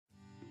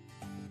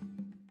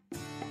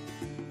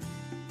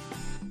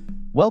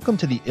Welcome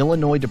to the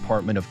Illinois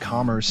Department of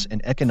Commerce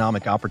and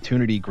Economic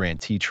Opportunity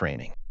Grantee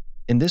Training.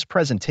 In this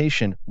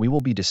presentation, we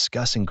will be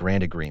discussing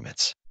grant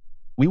agreements.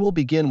 We will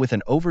begin with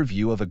an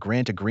overview of a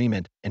grant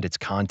agreement and its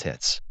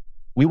contents.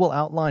 We will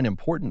outline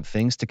important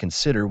things to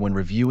consider when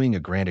reviewing a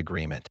grant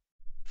agreement.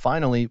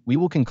 Finally, we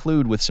will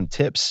conclude with some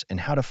tips on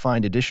how to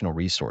find additional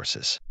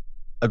resources.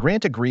 A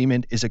grant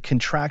agreement is a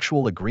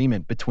contractual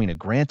agreement between a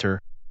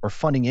grantor or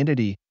funding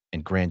entity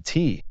and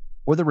grantee,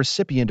 or the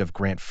recipient of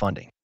grant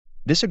funding.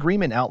 This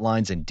agreement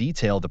outlines in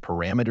detail the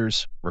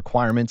parameters,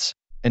 requirements,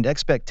 and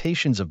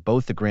expectations of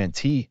both the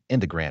grantee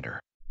and the grantor.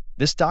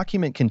 This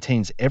document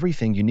contains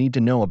everything you need to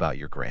know about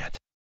your grant.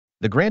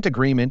 The grant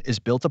agreement is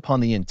built upon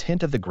the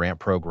intent of the grant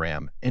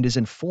program and is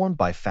informed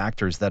by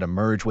factors that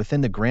emerge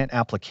within the grant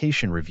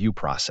application review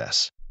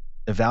process.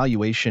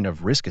 Evaluation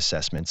of risk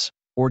assessments,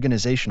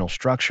 organizational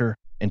structure,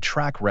 and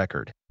track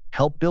record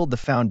help build the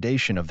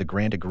foundation of the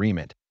grant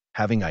agreement,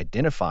 having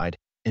identified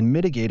and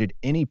mitigated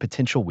any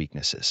potential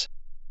weaknesses.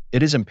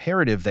 It is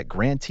imperative that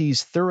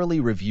grantees thoroughly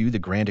review the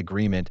grant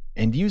agreement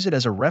and use it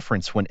as a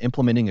reference when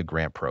implementing a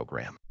grant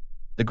program.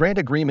 The grant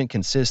agreement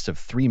consists of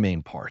three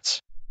main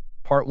parts.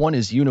 Part 1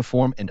 is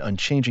uniform and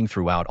unchanging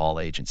throughout all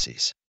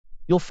agencies.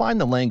 You'll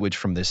find the language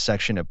from this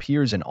section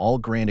appears in all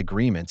grant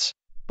agreements,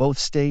 both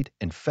state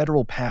and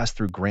federal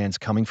pass-through grants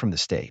coming from the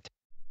state.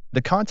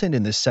 The content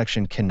in this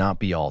section cannot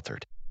be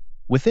altered.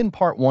 Within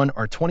Part 1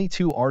 are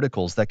 22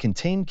 articles that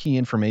contain key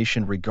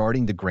information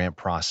regarding the grant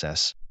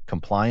process,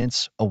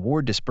 compliance,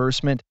 award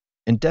disbursement,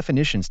 and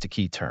definitions to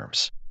key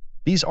terms.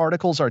 These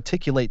articles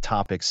articulate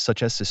topics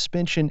such as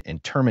suspension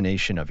and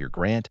termination of your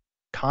grant,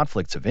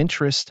 conflicts of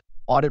interest,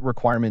 audit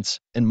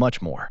requirements, and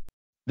much more.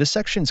 This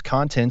section's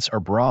contents are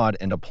broad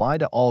and apply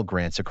to all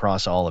grants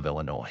across all of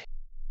Illinois.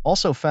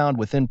 Also found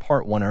within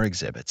Part 1 are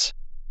exhibits.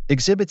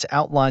 Exhibits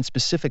outline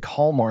specific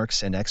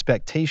hallmarks and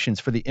expectations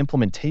for the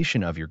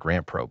implementation of your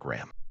grant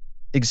program.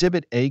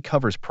 Exhibit A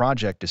covers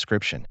project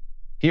description.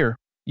 Here,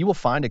 you will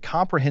find a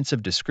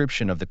comprehensive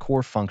description of the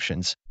core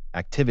functions,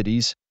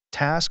 activities,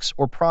 tasks,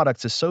 or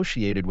products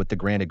associated with the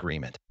grant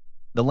agreement.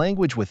 The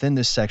language within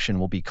this section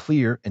will be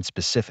clear and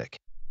specific.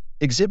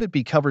 Exhibit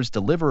B covers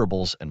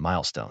deliverables and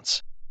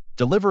milestones.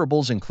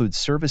 Deliverables include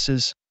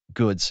services,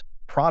 goods,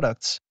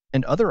 products,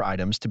 and other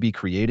items to be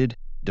created,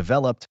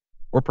 developed,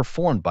 or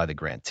performed by the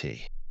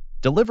grantee.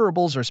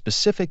 Deliverables are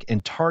specific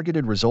and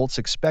targeted results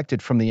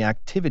expected from the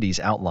activities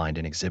outlined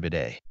in Exhibit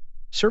A,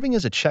 serving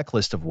as a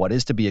checklist of what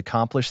is to be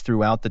accomplished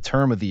throughout the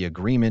term of the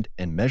agreement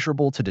and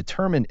measurable to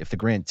determine if the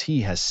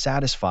grantee has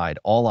satisfied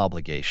all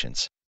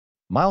obligations.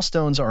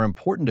 Milestones are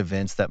important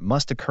events that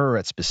must occur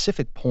at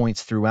specific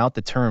points throughout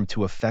the term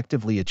to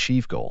effectively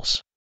achieve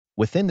goals.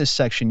 Within this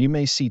section, you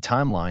may see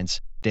timelines,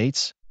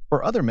 dates,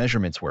 or other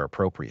measurements where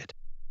appropriate.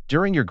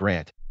 During your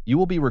grant, you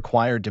will be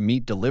required to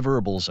meet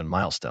deliverables and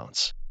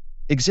milestones.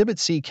 Exhibit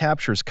C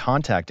captures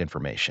contact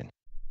information.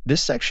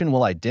 This section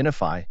will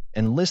identify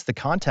and list the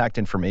contact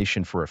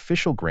information for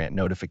official grant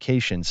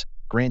notifications,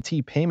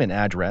 grantee payment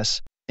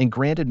address, and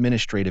grant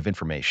administrative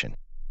information.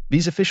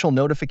 These official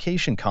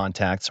notification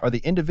contacts are the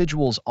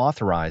individuals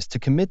authorized to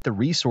commit the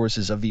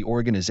resources of the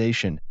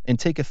organization and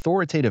take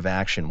authoritative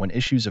action when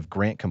issues of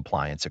grant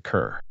compliance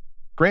occur.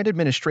 Grant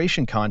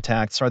administration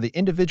contacts are the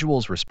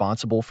individuals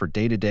responsible for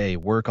day-to-day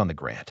work on the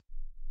grant.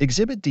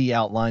 Exhibit D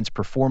outlines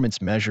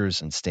performance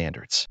measures and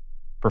standards.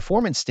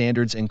 Performance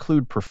standards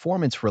include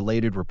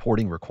performance-related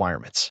reporting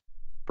requirements.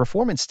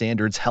 Performance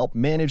standards help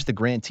manage the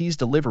grantee's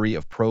delivery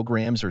of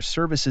programs or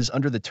services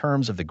under the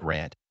terms of the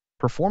grant.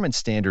 Performance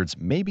standards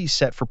may be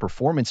set for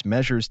performance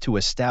measures to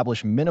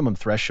establish minimum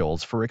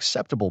thresholds for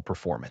acceptable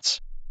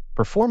performance.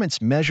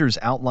 Performance measures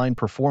outline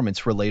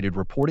performance-related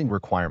reporting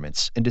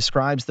requirements and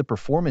describes the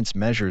performance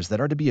measures that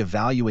are to be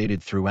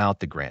evaluated throughout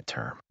the grant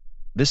term.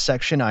 This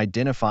section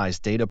identifies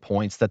data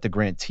points that the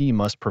grantee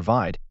must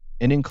provide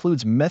and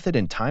includes method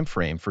and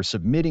timeframe for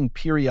submitting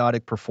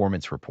periodic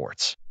performance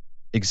reports.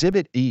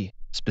 Exhibit E,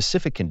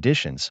 specific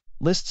conditions,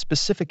 lists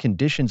specific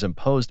conditions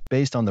imposed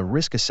based on the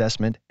risk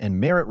assessment and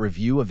merit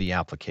review of the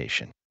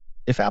application.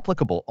 If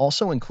applicable,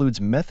 also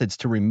includes methods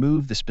to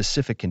remove the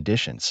specific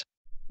conditions.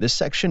 This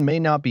section may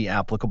not be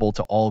applicable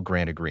to all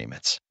grant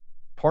agreements.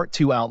 Part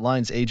 2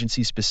 outlines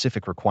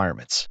agency-specific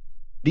requirements.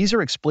 These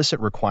are explicit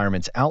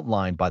requirements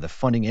outlined by the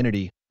funding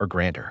entity or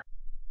grantor.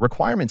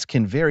 Requirements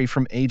can vary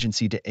from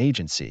agency to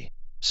agency,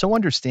 so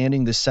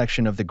understanding this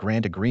section of the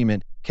grant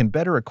agreement can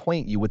better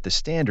acquaint you with the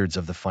standards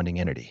of the funding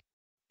entity.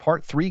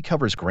 Part 3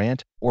 covers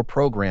grant or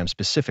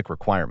program-specific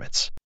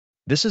requirements.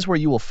 This is where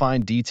you will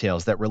find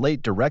details that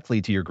relate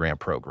directly to your grant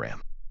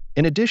program.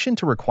 In addition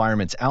to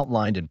requirements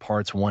outlined in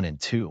Parts 1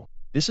 and 2,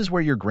 this is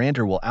where your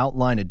grantor will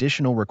outline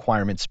additional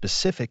requirements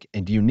specific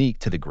and unique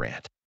to the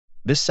grant.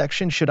 This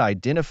section should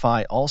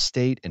identify all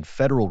state and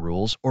federal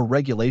rules or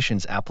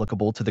regulations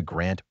applicable to the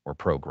grant or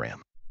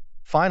program.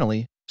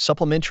 Finally,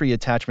 supplementary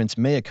attachments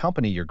may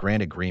accompany your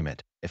grant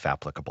agreement, if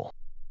applicable.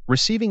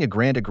 Receiving a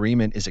grant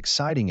agreement is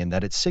exciting in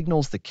that it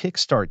signals the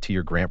kickstart to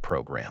your grant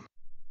program.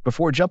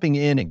 Before jumping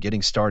in and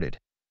getting started,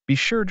 be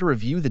sure to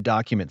review the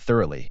document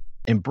thoroughly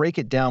and break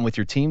it down with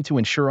your team to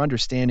ensure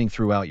understanding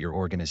throughout your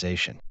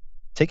organization.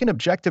 Take an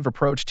objective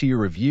approach to your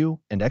review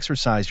and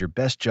exercise your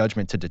best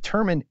judgment to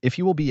determine if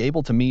you will be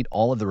able to meet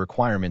all of the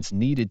requirements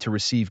needed to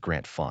receive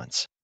grant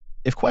funds.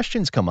 If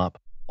questions come up,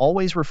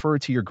 always refer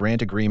to your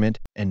grant agreement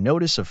and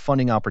notice of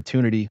funding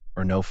opportunity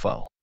or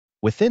NOFO.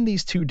 Within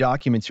these two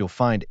documents, you'll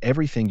find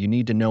everything you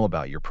need to know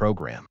about your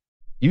program.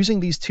 Using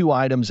these two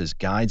items as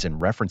guides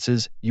and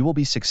references, you will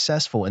be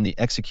successful in the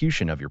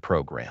execution of your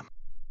program.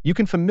 You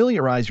can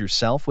familiarize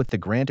yourself with the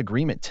grant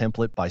agreement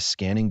template by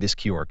scanning this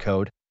QR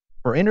code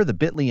or enter the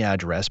bit.ly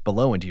address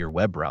below into your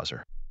web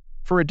browser.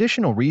 For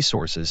additional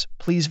resources,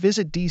 please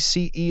visit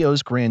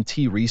DCEO's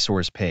Grantee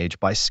resource page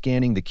by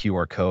scanning the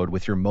QR code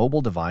with your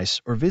mobile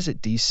device or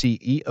visit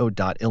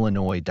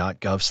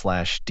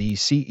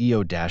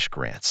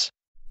dceo.illinois.gov/DCEO-grants.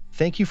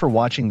 Thank you for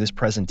watching this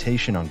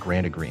presentation on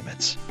grant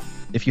agreements.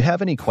 If you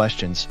have any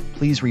questions,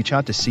 please reach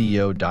out to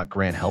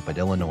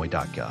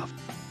ceo.granthelp@illinois.gov.